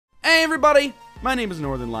Hey everybody, my name is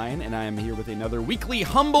Northern Lion, and I am here with another weekly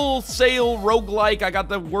Humble Sale roguelike. I got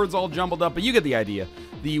the words all jumbled up, but you get the idea.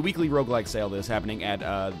 The weekly roguelike sale that is happening at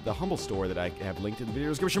the Humble store that I have linked in the video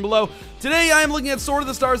description below. Today I am looking at Sword of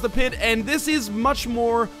the Stars, The Pit, and this is much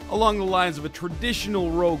more along the lines of a traditional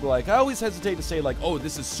roguelike. I always hesitate to say like, oh,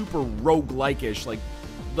 this is super roguelike-ish, like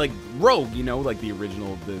Rogue, you know, like the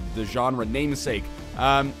original, the genre namesake.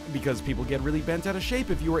 Because people get really bent out of shape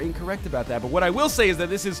if you are incorrect about that. But what I will say is that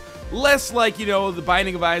this is less like, you know, the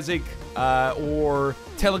Binding of Isaac or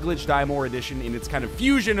Teleglitch Daimor edition in its kind of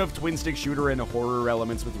fusion of twin-stick shooter and horror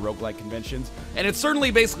elements with roguelike conventions. And it's certainly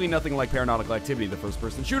basically nothing like Paranautical Activity, the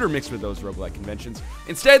first-person shooter mixed with those roguelike conventions.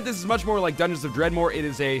 Instead, this is much more like Dungeons of Dreadmore. It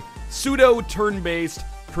is a pseudo-turn-based,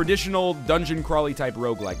 traditional dungeon crawly type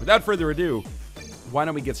roguelike. Without further ado, why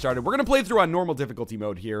don't we get started? We're going to play through on normal difficulty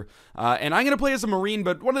mode here, and I'm going to play as a Marine,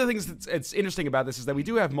 but one of the things that's interesting about this is that we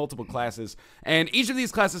do have multiple classes, and each of these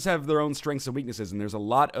classes have their own strengths and weaknesses, and there's a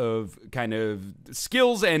lot of kind of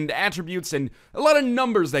skills and attributes and a lot of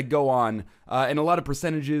numbers that go on, and a lot of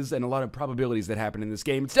percentages and a lot of probabilities that happen in this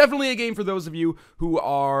game. It's definitely a game for those of you who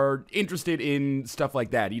are interested in stuff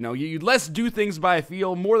like that. You know, you less do things by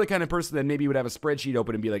feel, more the kind of person that maybe would have a spreadsheet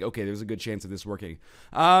open and be like, okay, there's a good chance of this working.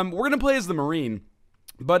 We're going to play as the Marine.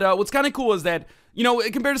 But what's kind of cool is that, you know,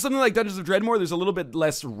 compared to something like Dungeons of Dreadmore, there's a little bit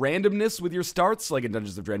less randomness with your starts. Like in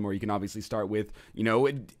Dungeons of Dreadmore, you can obviously start with, you know,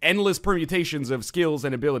 endless permutations of skills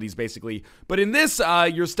and abilities, basically. But in this,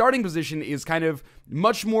 your starting position is kind of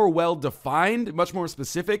much more well-defined, much more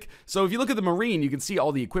specific. So if you look at the Marine, you can see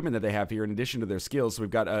all the equipment that they have here in addition to their skills. So we've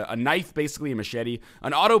got a knife, basically a machete,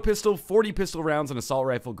 an auto pistol, 40 pistol rounds, an assault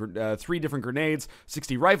rifle, 3 different grenades,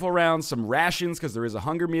 60 rifle rounds, some rations, because there is a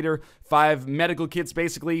hunger meter, 5 medical kits,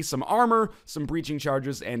 basically, some armor, some breaching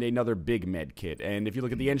charges, and another big med kit. And if you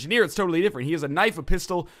look at the engineer, it's totally different. He has a knife, a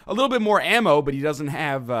pistol, a little bit more ammo, but he doesn't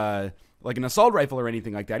have like an assault rifle or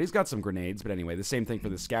anything like that. He's got some grenades, but anyway, the same thing for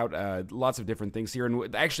the scout. Lots of different things here,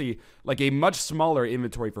 and actually like a much smaller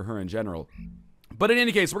inventory for her in general. But in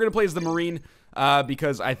any case, we're going to play as the Marine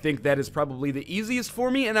because I think that is probably the easiest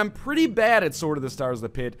for me, and I'm pretty bad at Sword of the Stars, The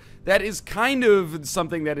Pit. That is kind of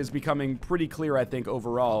something that is becoming pretty clear, I think,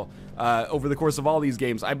 overall, over the course of all these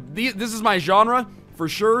games. This is my genre, for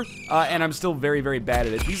sure, and I'm still very, very bad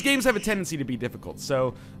at it. These games have a tendency to be difficult,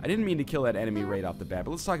 so I didn't mean to kill that enemy right off the bat,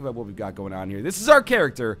 but let's talk about what we've got going on here. This is our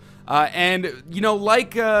character, and, you know,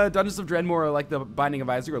 like Dungeons of Dreadmore, or like the Binding of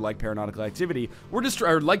Isaac, or like Paranautical Activity, we're just,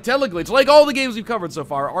 or like Teleglitch, like all the games we've covered so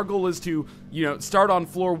far, our goal is to, you know, start on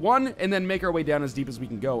floor 1, and then make our way down as deep as we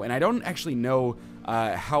can go, and I don't actually know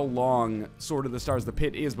how long Sword of the Stars, The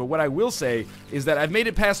Pit is, but what I will say is that I've made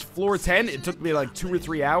it past floor 10. It took me like 2 or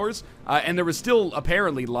 3 hours, and there was still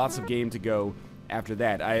apparently lots of game to go after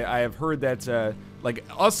that. I have heard that like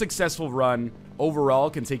a successful run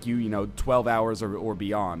overall can take you, you know, 12 hours or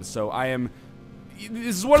beyond. So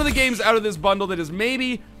this is one of the games out of this bundle that is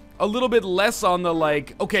maybe a little bit less on the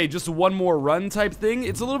like, okay, just one more run type thing.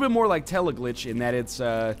 It's a little bit more like Teleglitch in that it's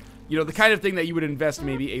you know, the kind of thing that you would invest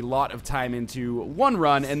maybe a lot of time into one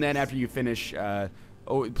run, and then after you finish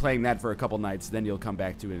playing that for a couple nights, then you'll come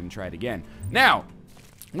back to it and try it again. Now,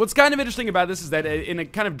 what's kind of interesting about this is that in a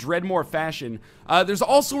kind of Dreadmore fashion, there's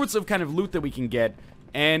all sorts of kind of loot that we can get,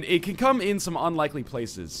 and it can come in some unlikely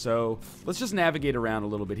places. So let's just navigate around a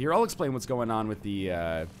little bit here. I'll explain what's going on with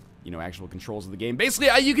the you know, actual controls of the game. Basically,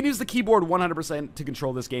 you can use the keyboard 100% to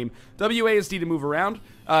control this game. WASD to move around.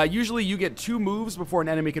 Usually you get 2 moves before an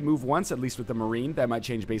enemy can move once, at least with the Marine. That might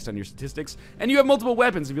change based on your statistics. And you have multiple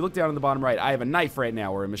weapons. If you look down on the bottom right, I have a knife right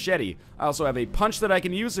now, or a machete. I also have a punch that I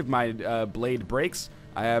can use if my blade breaks.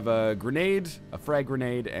 I have a grenade, a frag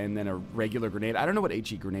grenade, and then a regular grenade. I don't know what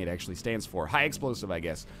HE grenade actually stands for. High explosive, I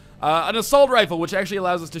guess. An assault rifle, which actually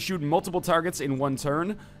allows us to shoot multiple targets in one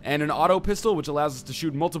turn. And an auto pistol, which allows us to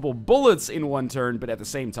shoot multiple bullets in one turn, but at the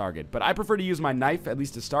same target. But I prefer to use my knife, at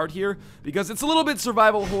least to start here, because it's a little bit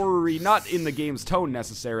survival horror-y, not in the game's tone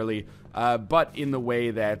necessarily, but in the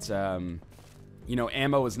way that, you know,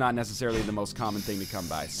 ammo is not necessarily the most common thing to come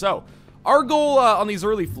by. So our goal on these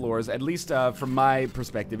early floors, at least from my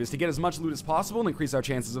perspective, is to get as much loot as possible and increase our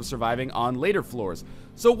chances of surviving on later floors.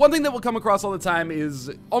 So one thing that we'll come across all the time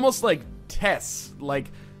is almost like tests.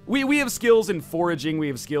 Like, we have skills in foraging, we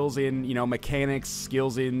have skills in, you know, mechanics,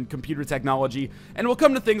 skills in computer technology, and we'll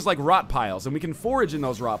come to things like rot piles, and we can forage in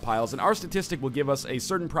those rot piles, and our statistic will give us a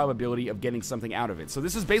certain probability of getting something out of it. So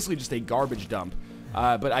this is basically just a garbage dump,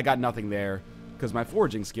 but I got nothing there. because my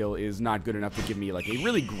foraging skill is not good enough to give me like a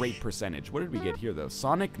really great percentage. What did we get here though?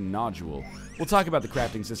 Sonic nodule. We'll talk about the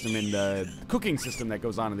crafting system and the cooking system that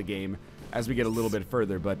goes on in the game as we get a little bit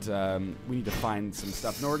further, but we need to find some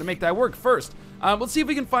stuff in order to make that work first. Let's see if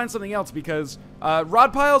we can find something else, because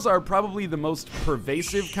rod piles are probably the most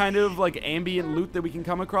pervasive kind of like ambient loot that we can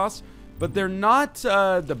come across, but they're not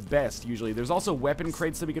the best usually. There's also weapon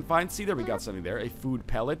crates that we can find. See, there we got something there, a food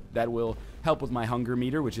pellet that will help with my hunger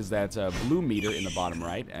meter, which is that blue meter in the bottom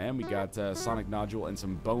right. And we got sonic nodule and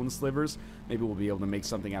some bone slivers. Maybe we'll be able to make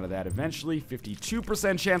something out of that eventually.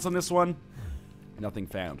 52% chance on this one. Nothing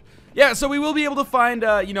found. Yeah, so we will be able to find,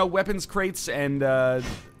 you know, weapons crates and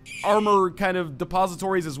armor kind of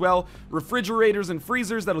depositories as well. Refrigerators and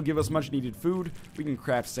freezers that'll give us much needed food. We can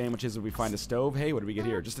craft sandwiches if we find a stove. Hey, what do we get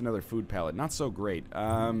here? Just another food pallet. Not so great.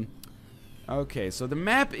 Okay, so the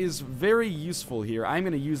map is very useful here. I'm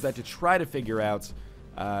going to use that to try to figure out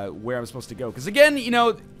where I'm supposed to go. Because again, you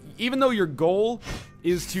know, even though your goal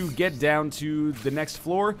is to get down to the next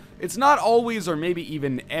floor, it's not always or maybe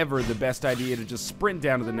even ever the best idea to just sprint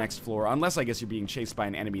down to the next floor, unless I guess you're being chased by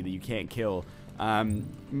an enemy that you can't kill.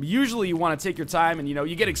 Usually you want to take your time and, you know,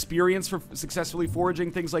 you get experience for successfully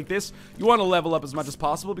foraging things like this. You want to level up as much as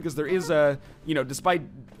possible because there is a, you know, despite,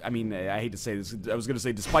 I mean, I hate to say this, I was going to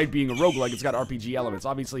say despite being a roguelike, it's got RPG elements.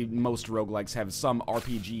 Obviously, most roguelikes have some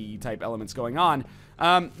RPG type elements going on.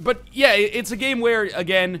 But yeah, it's a game where,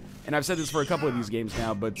 again, and I've said this for a couple of these games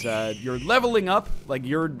now, but you're leveling up, like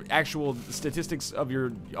your actual statistics of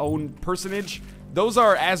your own personage, those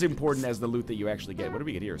are as important as the loot that you actually get. What do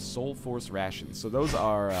we get here? Soul Force rations. So those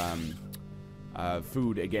are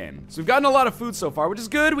food again. So we've gotten a lot of food so far, which is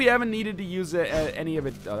good. We haven't needed to use any of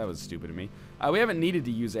it. Oh, that was stupid of me. We haven't needed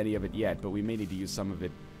to use any of it yet, but we may need to use some of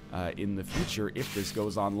it in the future if this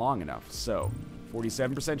goes on long enough. So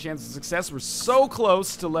 47% chance of success. We're so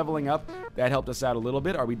close to leveling up. That helped us out a little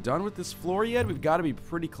bit. Are we done with this floor yet? We've got to be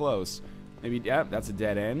pretty close. Maybe, yeah, that's a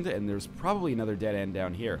dead end, and there's probably another dead end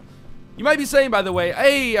down here. You might be saying, by the way,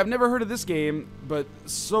 hey, I've never heard of this game, but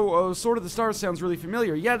Sword of the Stars sounds really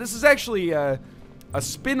familiar. Yeah, this is actually a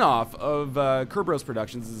spin-off of Kerberos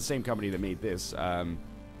Productions. It's the same company that made this.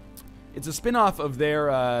 It's a spin-off of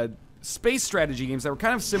their space strategy games that were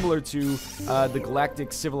kind of similar to the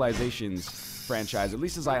Galactic Civilizations franchise, at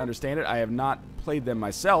least as I understand it. I have not played them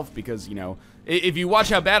myself because, you know, if you watch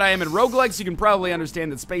how bad I am at roguelikes, you can probably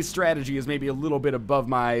understand that space strategy is maybe a little bit above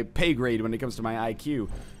my pay grade when it comes to my IQ.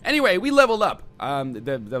 Anyway, we leveled up.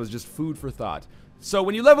 That was just food for thought. So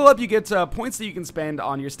when you level up, you get points that you can spend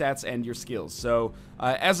on your stats and your skills. So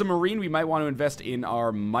as a Marine, we might want to invest in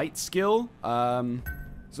our might skill.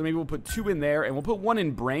 So maybe we'll put 2 in there, and we'll put 1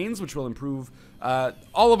 in brains, which will improve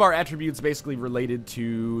all of our attributes basically related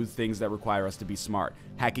to things that require us to be smart.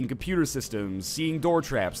 Hacking computer systems, seeing door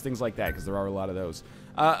traps, things like that, because there are a lot of those.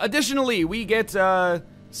 Additionally, we get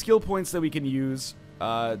skill points that we can use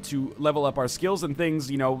to level up our skills and things,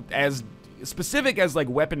 you know, as specific as like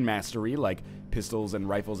weapon mastery, like pistols and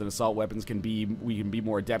rifles and assault weapons can be, we can be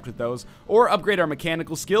more adept with those, or upgrade our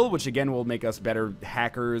mechanical skill, which again will make us better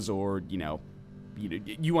hackers, or, you know,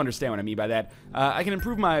 you understand what I mean by that. I can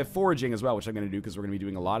improve my foraging as well, which I'm going to do because we're going to be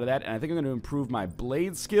doing a lot of that. And I think I'm going to improve my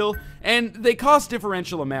blade skill. And they cost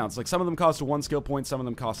differential amounts. Like some of them cost 1 skill point, some of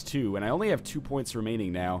them cost 2. And I only have 2 points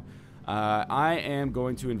remaining now. I am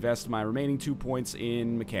going to invest my remaining 2 points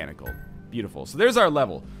in mechanical. Beautiful. So there's our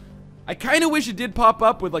level. I kind of wish it did pop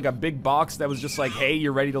up with like a big box that was just like, hey,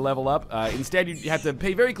 you're ready to level up. Instead, you have to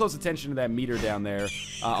pay very close attention to that meter down there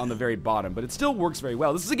on the very bottom. But it still works very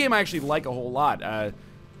well. This is a game I actually like a whole lot.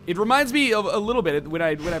 It reminds me of a little bit. When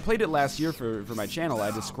I played it last year for my channel, I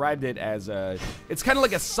described it as it's kind of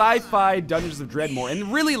like a sci-fi Dungeons of Dreadmore.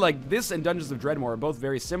 And really, like, this and Dungeons of Dreadmore are both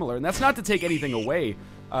very similar. And that's not to take anything away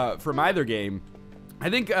from either game. I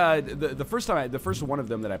think the first one of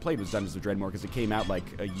them that I played was Dungeons of Dreadmore because it came out like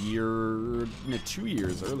a year, no, 2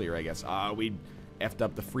 years earlier, I guess. We effed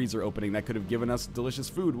up the freezer opening. That could have given us delicious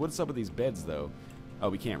food. What's up with these beds, though? Oh,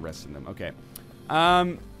 we can't rest in them. Okay.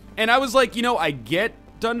 And I was like, you know, I get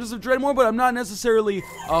Dungeons of Dreadmore, but I'm not necessarily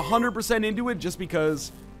 100% into it just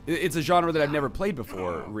because it's a genre that I've never played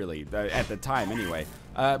before, really, at the time anyway.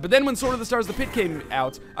 But then when Sword of the Stars The Pit came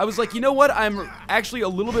out, I was like, you know what? I'm actually a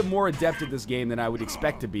little bit more adept at this game than I would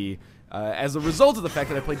expect to be. As a result of the fact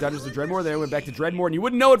that I played Dungeons of Dreadmore, then I went back to Dreadmore, and you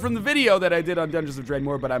wouldn't know it from the video that I did on Dungeons of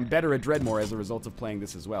Dreadmore, but I'm better at Dreadmore as a result of playing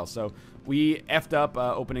this as well. So we effed up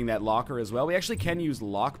opening that locker as well. We actually can use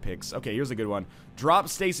lockpicks. Okay, here's a good one. Drop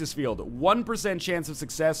stasis field. 1% chance of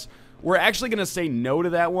success. We're actually going to say no to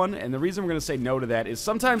that one, and the reason we're going to say no to that is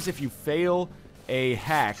sometimes if you fail a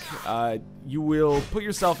hack, you will put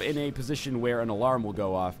yourself in a position where an alarm will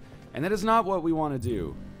go off. And that is not what we want to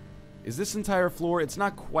do. Is this entire floor? It's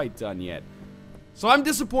not quite done yet. So I'm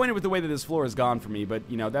disappointed with the way that this floor has gone for me, but,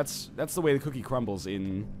 you know, that's the way the cookie crumbles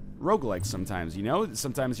in roguelikes sometimes, you know?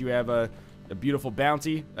 Sometimes you have a beautiful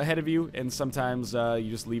bounty ahead of you, and sometimes you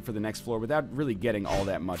just leave for the next floor without really getting all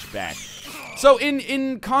that much back. So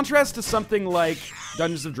in contrast to something like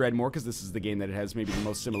Dungeons of Dreadmore, because this is the game that it has maybe the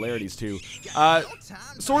most similarities to,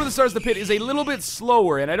 Sword of the Stars: The Pit is a little bit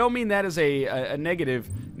slower, and I don't mean that as a negative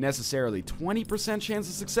necessarily. 20% chance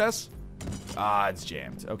of success? Ah, it's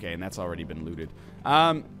jammed. Okay, and that's already been looted.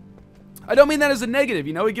 I don't mean that as a negative,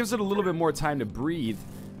 you know? It gives it a little bit more time to breathe.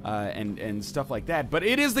 And stuff like that. But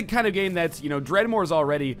it is the kind of game that's, you know, Dreadmore is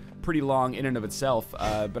already pretty long in and of itself,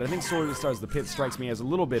 but I think Sword of the Stars: The Pit strikes me as a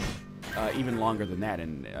little bit even longer than that,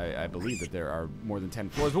 and I believe that there are more than 10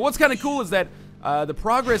 floors. But what's kind of cool is that the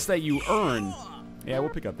progress that you earn... Yeah, we'll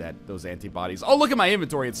pick up those antibodies. I'll look at my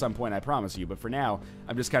inventory at some point, I promise you, but for now,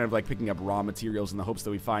 I'm just kind of like picking up raw materials in the hopes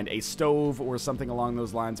that we find a stove or something along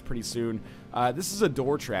those lines pretty soon. This is a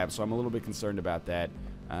door trap, so I'm a little bit concerned about that,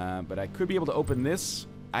 but I could be able to open this.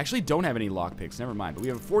 I actually don't have any lockpicks, never mind. But we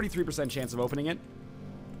have a 43% chance of opening it.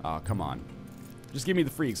 Oh, come on. Just give me the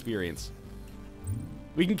free experience.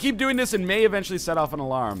 We can keep doing this and may eventually set off an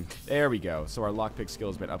alarm. There we go. So our lockpick skill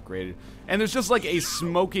has been upgraded. And there's just like a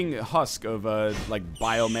smoking husk of a like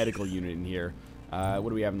biomedical unit in here. What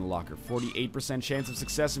do we have in the locker? 48% chance of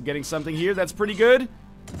success of getting something here. That's pretty good.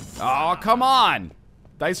 Oh, come on.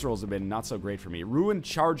 Dice rolls have been not so great for me. Ruined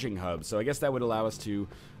charging hub. So I guess that would allow us to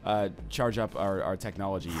charge up our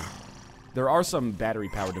technology. There are some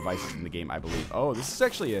battery-powered devices in the game, I believe. Oh, this is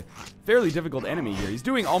actually a fairly difficult enemy here. He's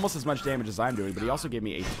doing almost as much damage as I'm doing, but he also gave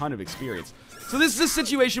me a ton of experience. So this is a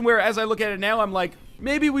situation where, as I look at it now, I'm like,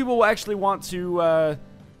 maybe we will actually want to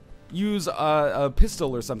use a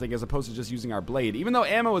pistol or something as opposed to just using our blade. Even though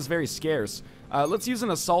ammo is very scarce, let's use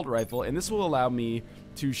an assault rifle, and this will allow me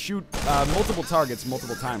to shoot multiple targets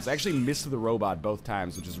multiple times. I actually missed the robot both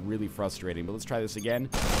times, which is really frustrating, but let's try this again.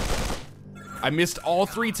 I missed all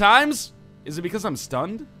 3 times? Is it because I'm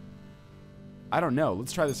stunned? I don't know.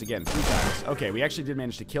 Let's try this again 3 times. Okay, we actually did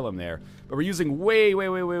manage to kill him there, but we're using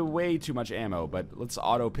way too much ammo, but let's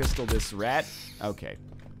auto pistol this rat. Okay,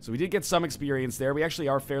 so we did get some experience there. We actually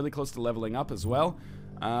are fairly close to leveling up as well.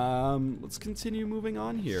 Let's continue moving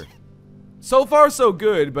on here. So far, so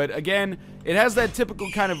good, but again, it has that typical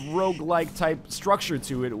kind of roguelike type structure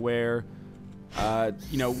to it where,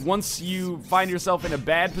 you know, once you find yourself in a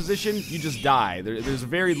bad position, you just die. There's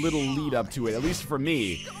very little lead up to it, at least for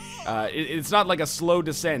me. It's not like a slow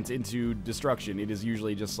descent into destruction. It is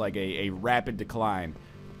usually just like a rapid decline.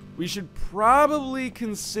 We should probably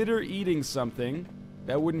consider eating something.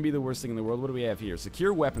 That wouldn't be the worst thing in the world. What do we have here?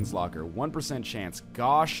 Secure weapons locker, 1% chance.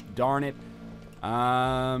 Gosh darn it.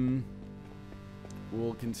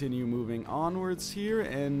 We'll continue moving onwards here,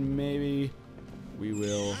 and maybe we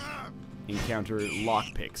will encounter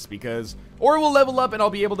lockpicks, because... Or we'll level up and I'll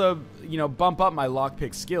be able to, you know, bump up my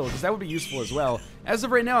lockpick skill, because that would be useful as well. As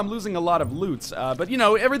of right now, I'm losing a lot of loot, but, you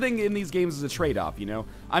know, everything in these games is a trade-off, you know?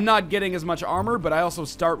 I'm not getting as much armor, but I also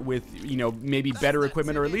start with, you know, maybe better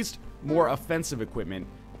equipment, or at least more offensive equipment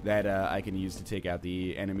that I can use to take out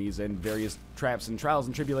the enemies and various traps and trials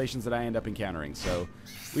and tribulations that I end up encountering. So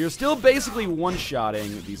we are still basically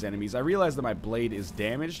one-shotting these enemies. I realize that my blade is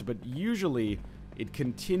damaged, but usually it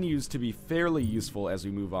continues to be fairly useful as we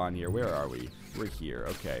move on here. Where are we? We're here.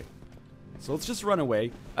 Okay. So let's just run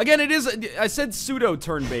away. Again, it is, I said pseudo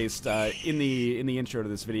turn-based in the intro to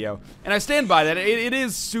this video, and I stand by that. It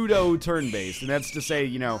is pseudo turn-based, and that's to say,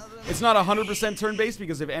 you know, it's not 100% turn-based,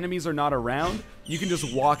 because if enemies are not around, you can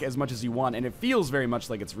just walk as much as you want, and it feels very much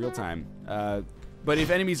like it's real-time. But if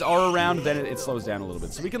enemies are around, then it slows down a little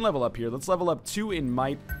bit. So we can level up here. Let's level up 2 in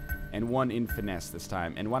might and 1 in finesse this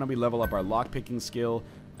time. And why don't we level up our lockpicking skill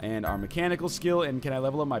and our mechanical skill, and can I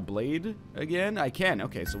level up my blade again? I can.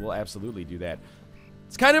 Okay, so we'll absolutely do that.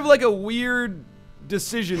 It's kind of like a weird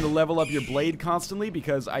decision to level up your blade constantly,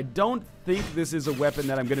 because I don't think this is a weapon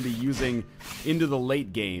that I'm going to be using into the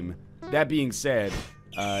late game. That being said,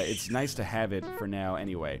 it's nice to have it for now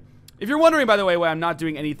anyway. If you're wondering, by the way, why I'm not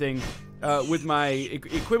doing anything with my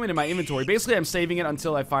equipment in my inventory, basically I'm saving it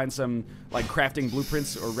until I find some like crafting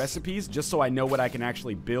blueprints or recipes, just so I know what I can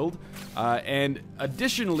actually build. And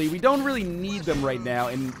additionally, we don't really need them right now,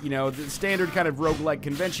 and you know, the standard kind of roguelike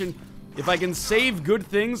convention, if I can save good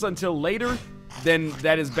things until later, then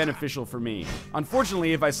that is beneficial for me.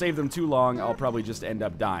 Unfortunately, if I save them too long, I'll probably just end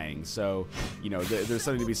up dying. So, you know, there's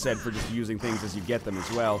something to be said for just using things as you get them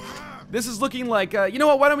as well. This is looking like, you know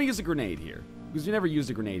what, why don't we use a grenade here? Because we never used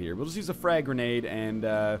a grenade here. We'll just use a frag grenade, and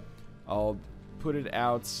I'll put it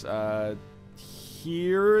out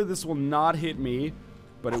here. This will not hit me,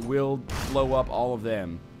 but it will blow up all of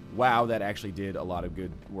them. Wow, that actually did a lot of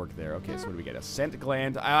good work there. Okay, so what do we get? A scent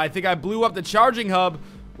gland. I think I blew up the charging hub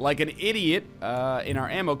like an idiot in our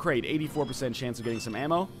ammo crate. 84% chance of getting some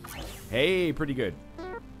ammo. Hey, pretty good.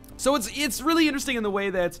 So it's really interesting in the way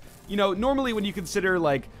that, you know, normally when you consider,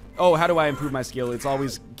 like, oh, how do I improve my skill? It's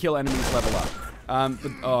always kill enemies, level up.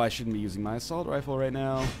 But, oh, I shouldn't be using my assault rifle right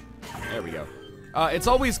now. There we go. It's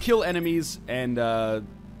always kill enemies and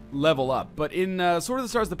level up. But in Sword of the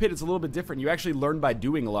Stars, the Pit, it's a little bit different. You actually learn by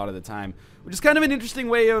doing a lot of the time, which is kind of an interesting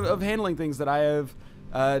way of handling things that I have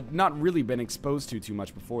not really been exposed to too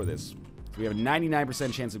much before this. So we have a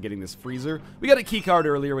 99% chance of getting this freezer. We got a key card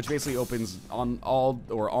earlier, which basically opens on all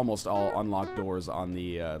or almost all unlocked doors on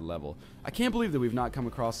the level. I can't believe that we've not come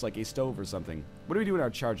across like a stove or something. What do we do in our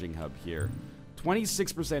charging hub here?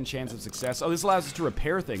 26% chance of success. Oh, this allows us to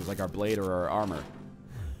repair things like our blade or our armor.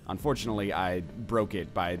 Unfortunately, I broke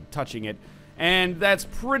it by touching it. And that's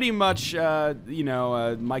pretty much, you know,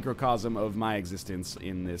 a microcosm of my existence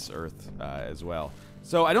in this earth as well.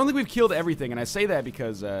 So I don't think we've killed everything, and I say that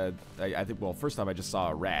because I think, well, first off, I just saw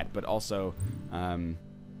a rat, but also,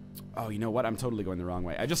 oh, you know what? I'm totally going the wrong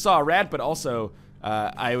way. I just saw a rat, but also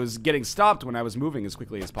I was getting stopped when I was moving as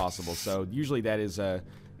quickly as possible. So usually that is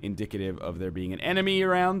indicative of there being an enemy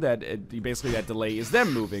around. That basically that delay is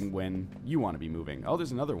them moving when you want to be moving. Oh,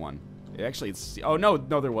 there's another one. Actually, it's... Oh, no,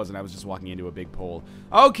 there wasn't. I was just walking into a big pole.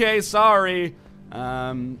 Okay, sorry.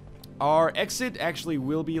 Our exit actually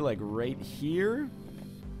will be, like, right here.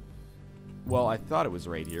 Well, I thought it was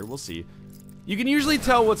right here. We'll see. You can usually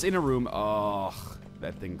tell what's in a room. Oh,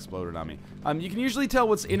 that thing exploded on me. You can usually tell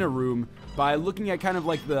what's in a room by looking at kind of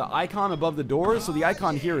like the icon above the door. So the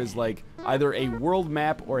icon here is like either a world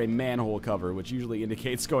map or a manhole cover, which usually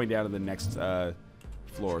indicates going down to the next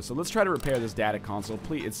floor. So let's try to repair this data console.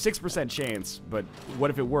 Please, it's 6% chance, but what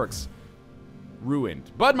if it works? Ruined.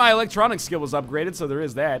 But my electronics skill was upgraded, so there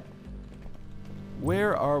is that.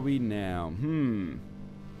 Where are we now?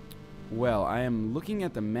 Well, I am looking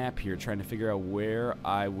at the map here, trying to figure out where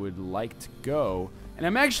I would like to go. And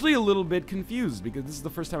I'm actually a little bit confused, because this is the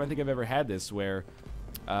first time I think I've ever had this, where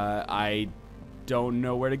I don't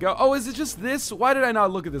know where to go. Oh, is it just this? Why did I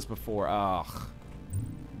not look at this before? Ugh.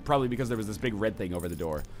 Probably because there was this big red thing over the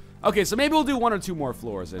door. Okay, so maybe we'll do 1 or 2 more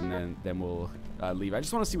floors, and then we'll leave. I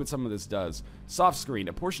just want to see what some of this does. Soft screen,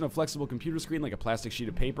 a portion of flexible computer screen, like a plastic sheet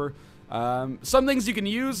of paper. Some things you can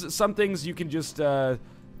use, some things you can just...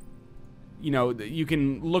 you know, you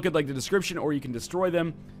can look at like the description or you can destroy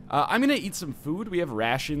them. I'm gonna eat some food. We have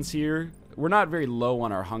rations here. We're not very low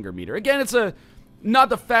on our hunger meter. Again, it's not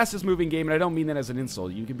the fastest moving game, and I don't mean that as an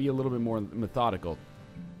insult. You can be a little bit more methodical.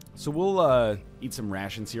 So we'll eat some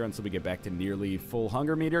rations here until we get back to nearly full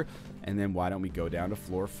hunger meter, and then why don't we go down to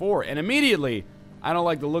floor 4? And immediately, I don't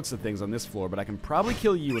like the looks of things on this floor, but I can probably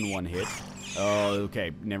kill you in 1 hit. Oh,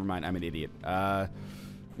 okay, never mind. I'm an idiot.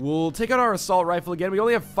 We'll take out our assault rifle again. We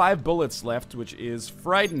only have 5 bullets left, which is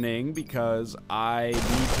frightening because I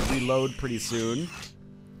need to reload pretty soon.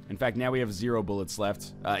 In fact, now we have 0 bullets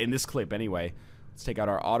left, in this clip anyway. Let's take out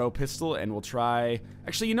our auto pistol and we'll try...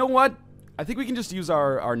 Actually, you know what? I think we can just use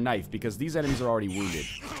our knife because these enemies are already wounded.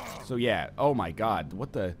 So yeah, oh my god,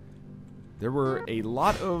 what the... There were a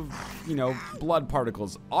lot of, you know, blood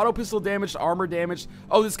particles. Auto pistol damaged, armor damaged.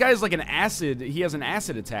 Oh, this guy is like an acid... He has an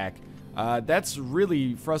acid attack. That's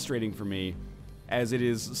really frustrating for me, as it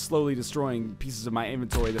is slowly destroying pieces of my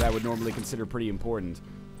inventory that I would normally consider pretty important.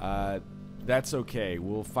 That's okay.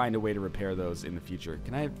 We'll find a way to repair those in the future.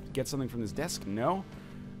 Can I get something from this desk? No?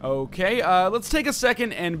 Okay, let's take a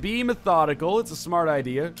second and be methodical. It's a smart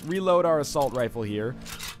idea. Reload our assault rifle here.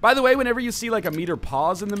 By the way, whenever you see like a meter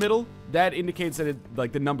pause in the middle, that indicates that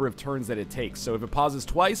like the number of turns that it takes. So if it pauses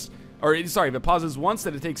twice... Or, sorry, if it pauses once,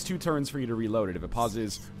 then it takes 2 turns for you to reload it. If it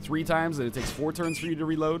pauses 3 times, then it takes 4 turns for you to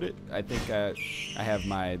reload it. I think I have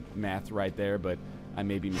my math right there, but I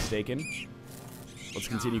may be mistaken. Let's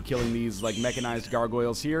continue killing these, like, mechanized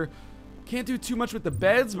gargoyles here. Can't do too much with the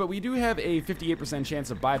beds, but we do have a 58% chance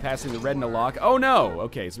of bypassing the retina lock. Oh, no!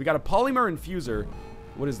 Okay, so we got a polymer infuser.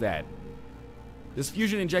 What is that? This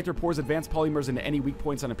fusion injector pours advanced polymers into any weak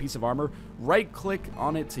points on a piece of armor. Right-click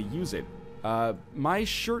on it to use it. My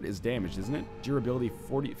shirt is damaged, isn't it? Durability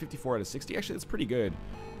 54 out of 60. Actually, that's pretty good.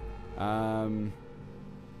 I'm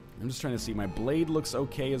just trying to see. My blade looks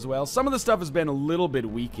okay as well. Some of the stuff has been a little bit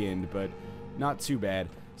weakened, but not too bad.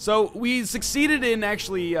 So we succeeded in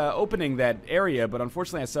actually opening that area, but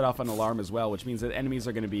unfortunately I set off an alarm as well, which means that enemies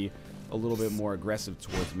are going to be a little bit more aggressive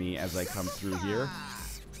towards me as I come through here.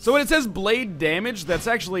 So when it says blade damage, that's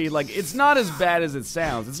actually, like, it's not as bad as it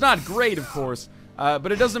sounds. It's not great, of course,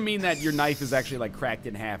 But it doesn't mean that your knife is actually like cracked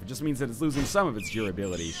in half. It just means that it's losing some of its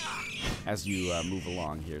durability as you move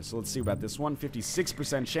along here. So let's see about this one.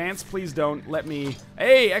 56% chance. Please don't let me...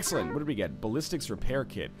 Hey, excellent. What did we get? Ballistics repair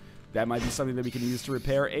kit. That might be something that we can use to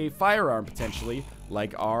repair a firearm, potentially,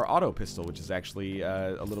 like our auto pistol, which is actually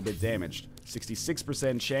a little bit damaged.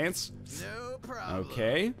 66% chance. No problem.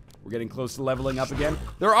 Okay. We're getting close to leveling up again.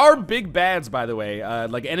 There are big bads, by the way,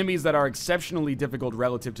 like enemies that are exceptionally difficult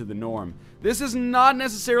relative to the norm. This is not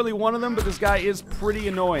necessarily one of them, but this guy is pretty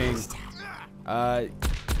annoying.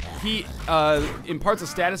 He imparts a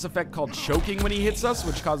status effect called choking when he hits us,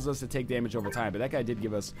 which causes us to take damage over time. But that guy did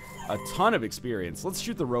give us a ton of experience. Let's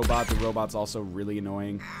shoot the robot. The robot's also really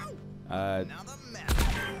annoying.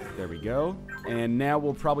 There we go. And now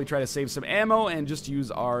we'll probably try to save some ammo and just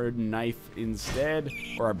use our knife instead.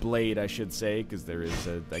 Or our blade, I should say, because there is,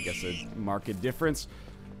 I guess, a marked difference.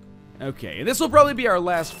 Okay, and this will probably be our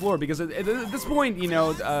last floor, because at this point, you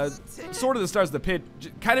know, Sword of the Stars of the Pit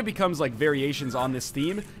kind of becomes like variations on this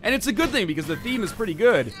theme, and it's a good thing because the theme is pretty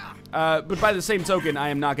good. But by the same token, I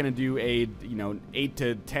am not going to do a, you know, 8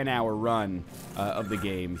 to 10 hour run of the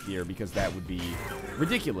game here, because that would be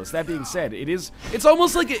ridiculous. That being said, it's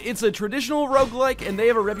almost like it's a traditional roguelike, and they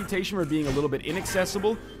have a reputation for being a little bit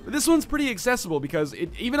inaccessible. But this one's pretty accessible because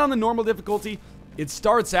even on the normal difficulty, it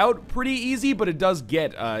starts out pretty easy, but it does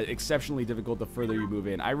get exceptionally difficult the further you move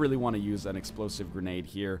in. I really want to use an explosive grenade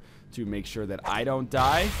here to make sure that I don't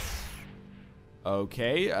die.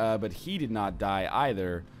 Okay, but he did not die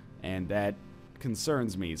either, and that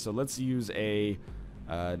concerns me. So let's use an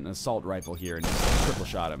assault rifle here and just triple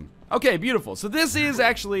shot him. Okay, beautiful. So this is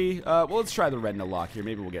actually, well, let's try the retina lock here.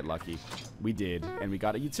 Maybe we'll get lucky. We did, and we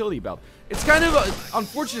got a utility belt. It's kind of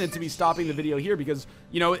unfortunate to be stopping the video here because,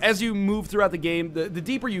 you know, as you move throughout the game, the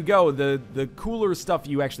deeper you go, the cooler stuff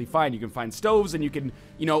you actually find. You can find stoves, and you can,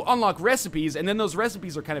 you know, unlock recipes, and then those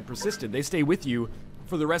recipes are kind of persistent. They stay with you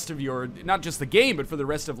for the rest of your, not just the game, but for the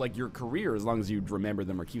rest of like your career, as long as you remember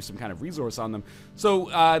them or keep some kind of resource on them.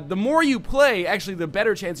 So the more you play, actually the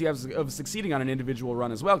better chance you have of succeeding on an individual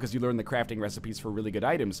run as well, because you learn the crafting recipes for really good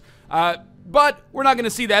items. But we're not going to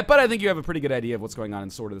see that, but I think you have a pretty good idea of what's going on in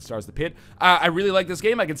Sword of the Stars of the Pit. I really like this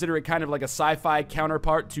game. I consider it kind of like a sci-fi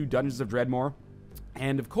counterpart to Dungeons of Dreadmore.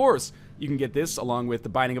 And of course, you can get this along with the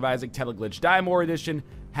Binding of Isaac Teleglitch Diemore Edition,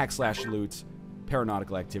 Hack Slash Loot,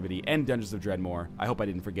 Paranautical Activity, and Dungeons of Dreadmore. I hope I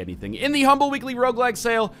didn't forget anything in the Humble Weekly Roguelike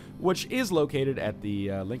Sale, which is located at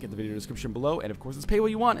the link in the video description below. And of course, it's pay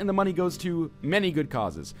what you want, and the money goes to many good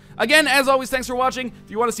causes. Again, as always, thanks for watching.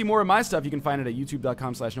 If you want to see more of my stuff, you can find it at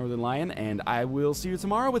youtube.com/northernlion, and I will see you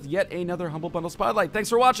tomorrow with yet another Humble Bundle Spotlight. Thanks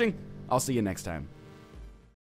for watching. I'll see you next time.